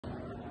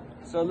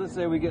So let's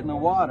say we get in the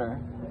water.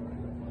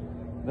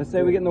 Let's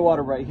say we get in the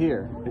water right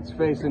here. It's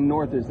facing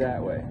north is that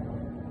way.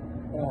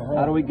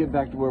 How do we get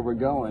back to where we're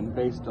going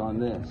based on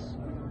this?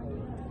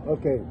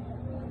 Okay.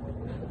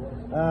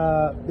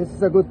 This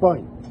is a good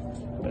point.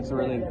 That's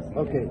really...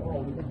 Okay.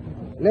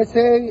 Let's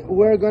say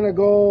we're gonna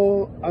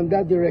go on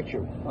that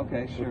direction.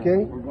 Okay, sure.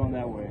 Okay. We're going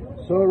that way.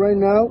 So right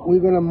now we're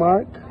gonna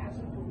mark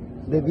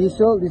the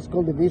visual. This is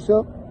called the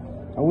visual,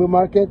 and we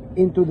mark it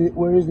into the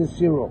where is the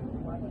zero.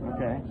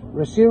 Okay.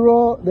 The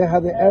zero, they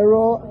have the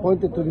arrow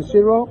pointed to the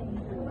zero,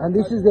 and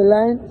this is the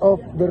line of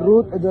the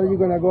route that you're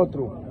gonna go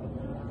through.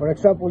 For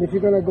example, if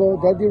you're gonna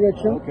go that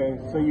direction. Okay.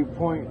 So you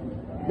point.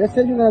 Let's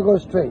say you're gonna go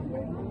straight.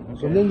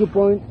 Okay. So then you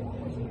point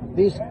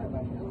this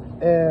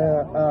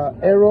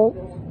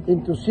arrow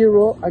into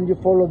zero, and you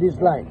follow this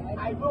line.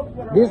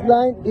 This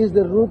line is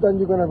the route that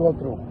you're gonna go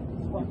through.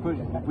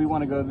 If we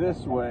want to go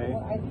this way,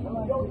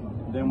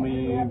 then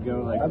we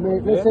go like. I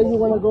mean, let's say you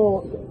want to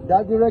go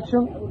that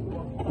direction.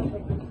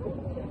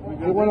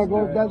 You want to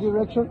go that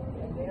direction.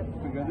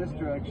 We go this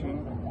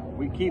direction.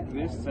 We keep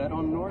this set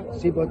on north.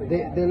 See, but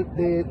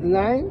the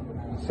line,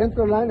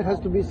 central line, has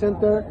to be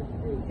centered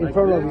in Like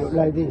front of this? you,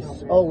 like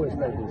this, always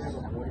like this.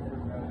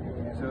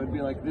 So it'd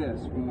be like this.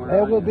 When we're It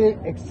out will here.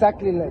 be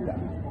exactly like that.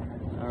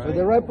 All So right.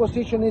 the right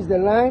position is the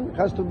line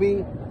has to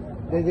be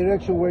the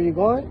direction where you're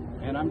going.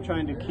 And I'm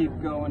trying to keep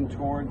going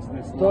towards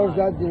this Towards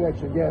line. that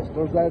direction, yes,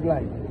 towards that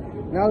line.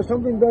 Now,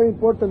 something very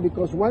important,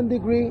 because 1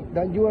 degree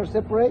that you are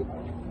separate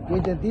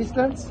with the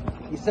distance,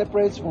 it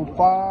separates from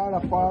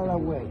far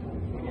away.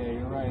 Yeah,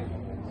 you're right.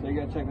 So you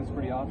gotta check this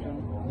pretty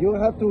often. You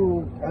have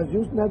to, as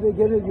you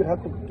navigate it, you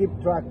have to keep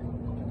track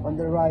on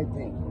the right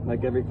thing.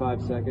 Like every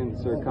 5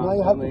 seconds or Now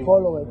you have to constantly.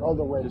 follow it all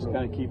the way Just through.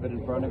 kind of keep it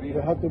in front of You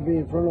you. have to be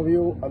in front of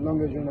you as long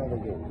as you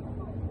navigate.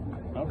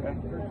 Okay.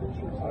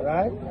 All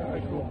right? All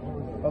right, cool.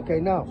 Okay,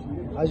 now,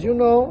 as you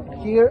know,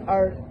 here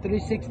are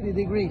 360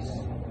 degrees,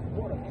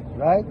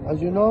 right?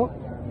 As you know,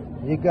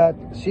 you got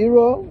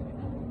zero,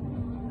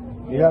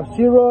 you have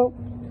zero,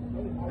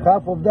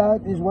 half of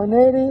that is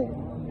 180,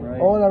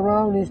 Right. all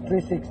around is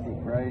 360.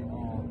 Right.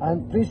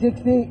 And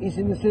 360 is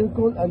in the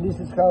circle, and this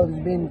is how it's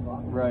been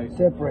Right.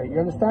 separate. You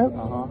understand?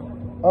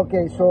 Uh-huh.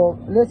 Okay, so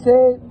let's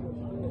say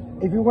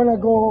if you want to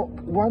go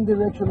one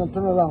direction and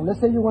turn around. Let's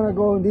say you want to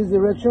go in this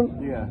direction.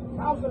 Yeah.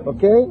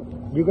 Okay,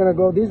 you're gonna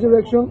go this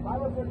direction.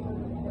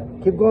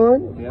 Keep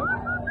going. Yeah.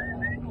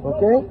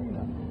 Okay.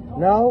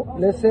 Now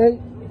let's say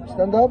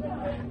stand up.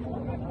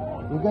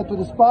 We get to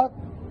the spot.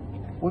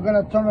 We're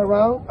gonna turn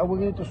around and we're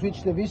going to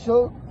switch the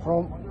visual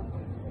from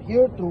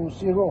here to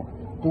zero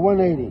to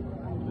 180.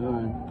 All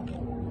right.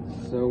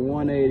 So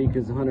 180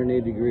 because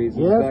 180 degrees.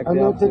 Yeah, Back and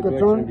the now opposite take a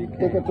direction if turn. you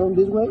Take a can. turn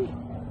this way.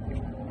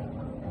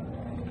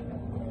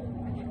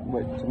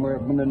 Wait, somewhere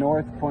when the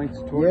north points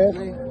towards Yes.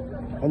 me.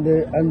 And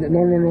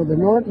no. The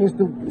north needs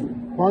to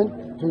point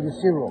to the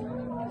zero.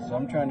 So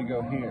I'm trying to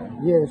go here.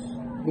 Yes,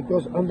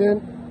 because and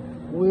then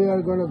we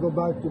are gonna go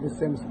back to the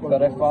same spot.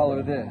 But I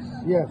follow this.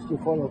 Yes, you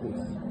follow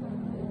this.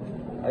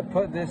 I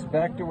put this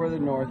back to where the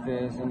north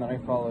is, and then I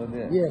follow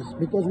this. Yes,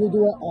 because we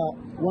do a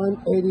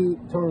 180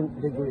 turn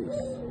degrees.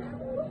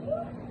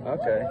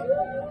 Okay.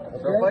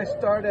 So if I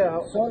start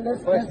out, So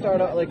let's- if I start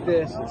out like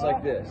this, it's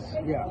like this.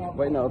 Yeah.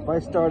 Wait, no. If I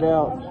start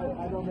out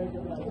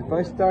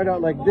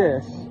like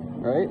this,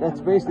 right? That's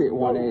basically at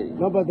 180.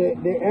 No, but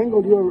the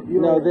angle you're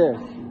No, this.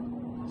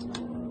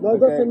 No, it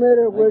Okay, doesn't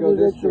matter I where go the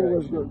this direction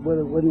was. direction.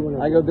 Where do you want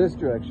to I go this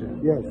direction,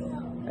 Yes.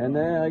 and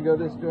then I go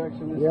this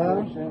direction, this Yeah.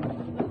 direction.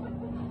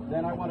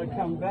 Then I want to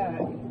come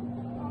back.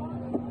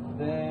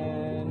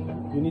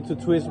 Then You need to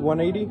twist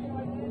 180.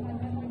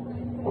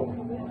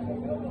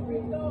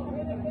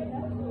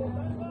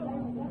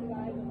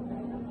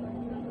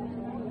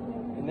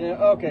 and then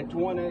okay to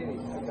 180.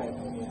 Okay,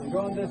 I'm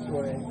going this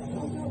way.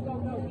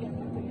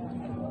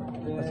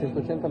 A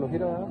 180 lo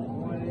gira, ¿verdad?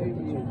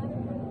 180.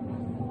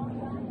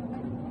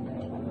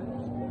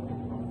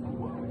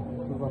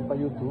 Pues van para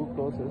YouTube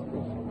todos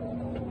estos.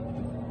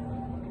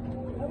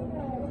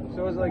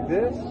 So it's like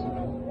this.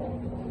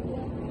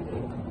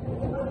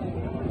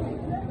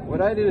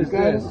 What I did is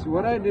got this. it?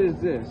 What I did is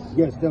this.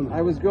 Yes, tell me.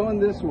 I was going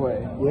this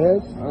way.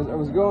 Yes. I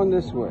was going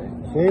this way.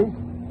 See?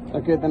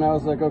 Okay, then I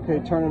was like, okay,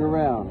 turn it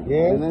around.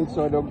 Yes. And then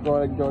so I don't go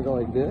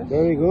like this.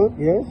 Very good.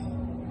 Yes.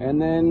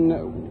 And then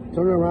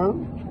Turn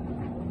around.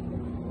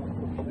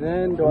 do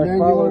And I then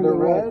follow you the go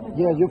red?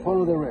 Yeah, you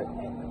follow the red.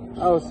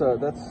 Oh, so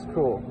that's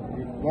cool.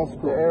 That's The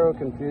cool. arrow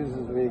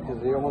confuses me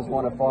because you almost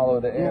want to follow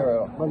the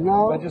arrow. But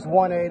now, But just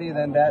 180,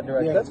 then that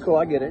direction. Yes. That's cool.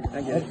 I get it.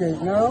 I get it.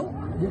 okay, now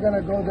you're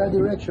gonna go that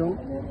direction.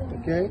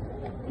 Okay,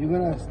 you're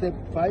gonna step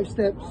 5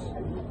 steps.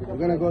 You're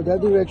gonna go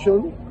that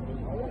direction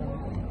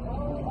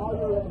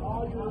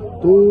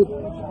to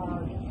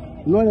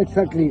not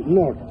exactly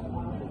north,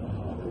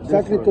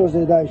 exactly way. towards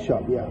the dive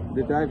shop. Yeah.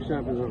 The dive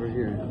shop is over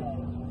here.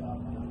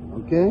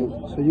 Okay,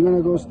 so you're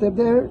gonna go step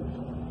there.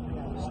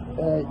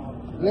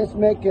 Let's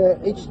make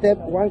each step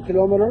 1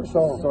 kilometer.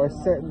 So I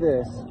set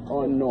this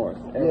on north.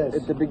 Yes.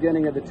 At the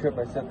beginning of the trip,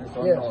 I set this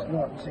on Yes, north.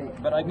 north. See.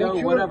 But I go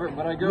Make sure- whatever.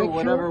 But I go make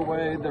whatever sure-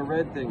 way the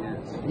red thing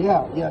is.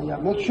 Yeah.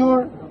 Make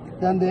sure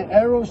then the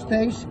arrow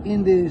stays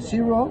in the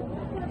zero,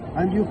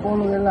 and you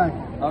follow the line.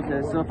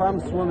 Okay, so if I'm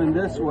swimming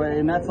this way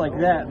and that's like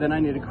that, then I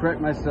need to correct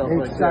myself.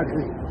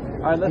 Exactly. Like that.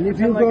 All right, let's And if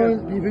you're pretend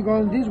going, if you're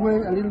going this way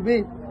a little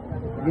bit,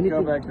 you need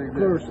Go to back like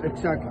this. course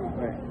exactly.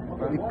 Right.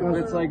 But Because-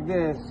 if it's like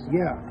this,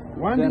 Yeah.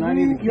 One Then I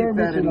degree, need to keep you're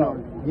that in messing up.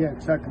 mind. Yeah,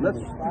 exactly. let's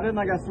pretend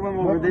like I swim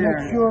over But there.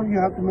 make sure you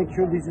have to make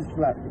sure this is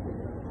flat.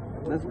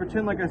 Let's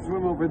pretend like I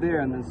swim over there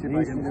and then see if I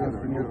This can is do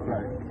it. smooth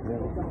Right. flat.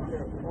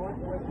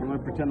 I'm gonna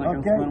pretend like I'm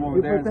Okay, swimming over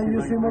you there. and pretend see you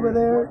if I swim can over do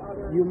it.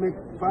 there. You make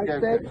 5 Okay,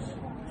 okay. steps.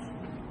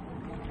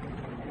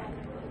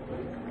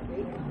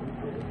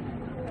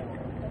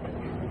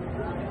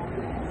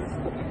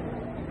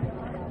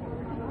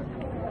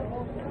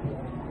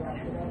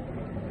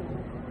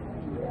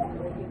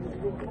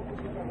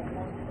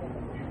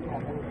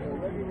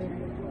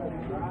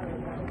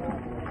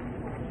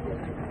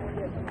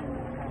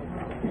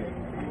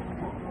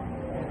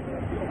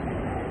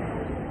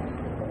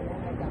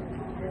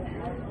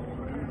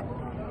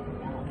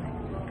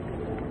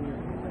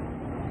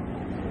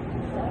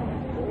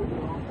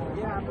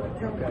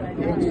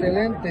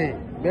 Excelente.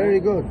 Very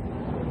good.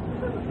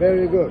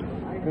 Very good.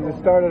 Because it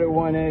started at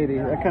 180.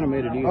 That kind of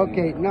made it easy.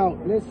 Okay, now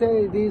let's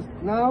say this.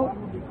 Now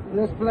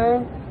let's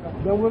plan.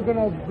 Then we're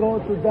gonna go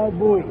to that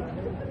buoy.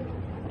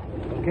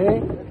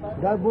 Okay,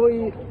 that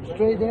buoy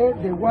straight there.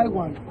 The white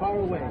one, far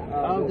away,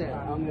 out there.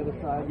 On the other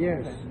side?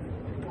 Yes.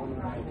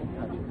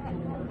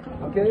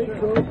 Okay,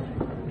 so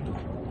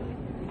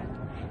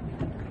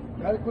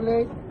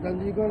calculate.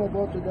 Then you're gonna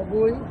go to the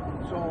buoy.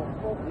 So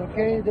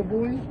locate the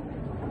buoy.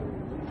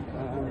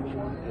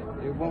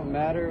 It won't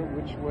matter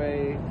which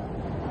way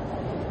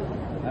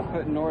I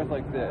put north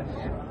like this.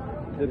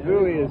 The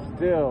buoy is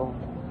still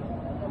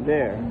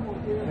there.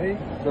 Okay.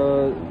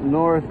 So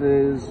north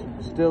is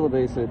still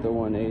basically at the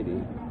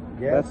 180.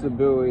 Yes. That's the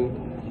buoy.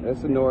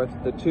 That's the north.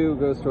 The 2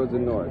 goes towards the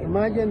north.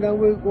 Imagine that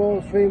we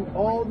go swim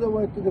all the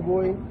way to the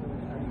buoy.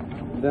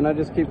 Then I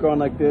just keep going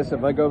like this.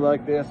 If I go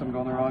like this, I'm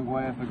going the wrong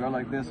way. If I go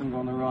like this, I'm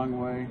going the wrong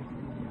way.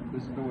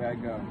 This is the way I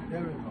go.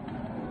 There we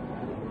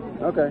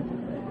go. Okay.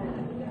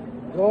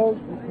 Go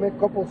make a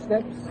couple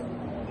steps.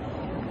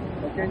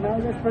 Okay, now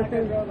let's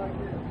pretend. Yeah,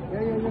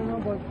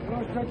 but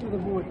go straight to the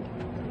buoy.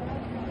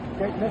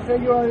 Okay, let's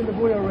say you are in the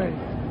buoy already.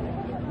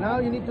 Now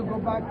you need to go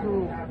back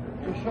to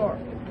shore.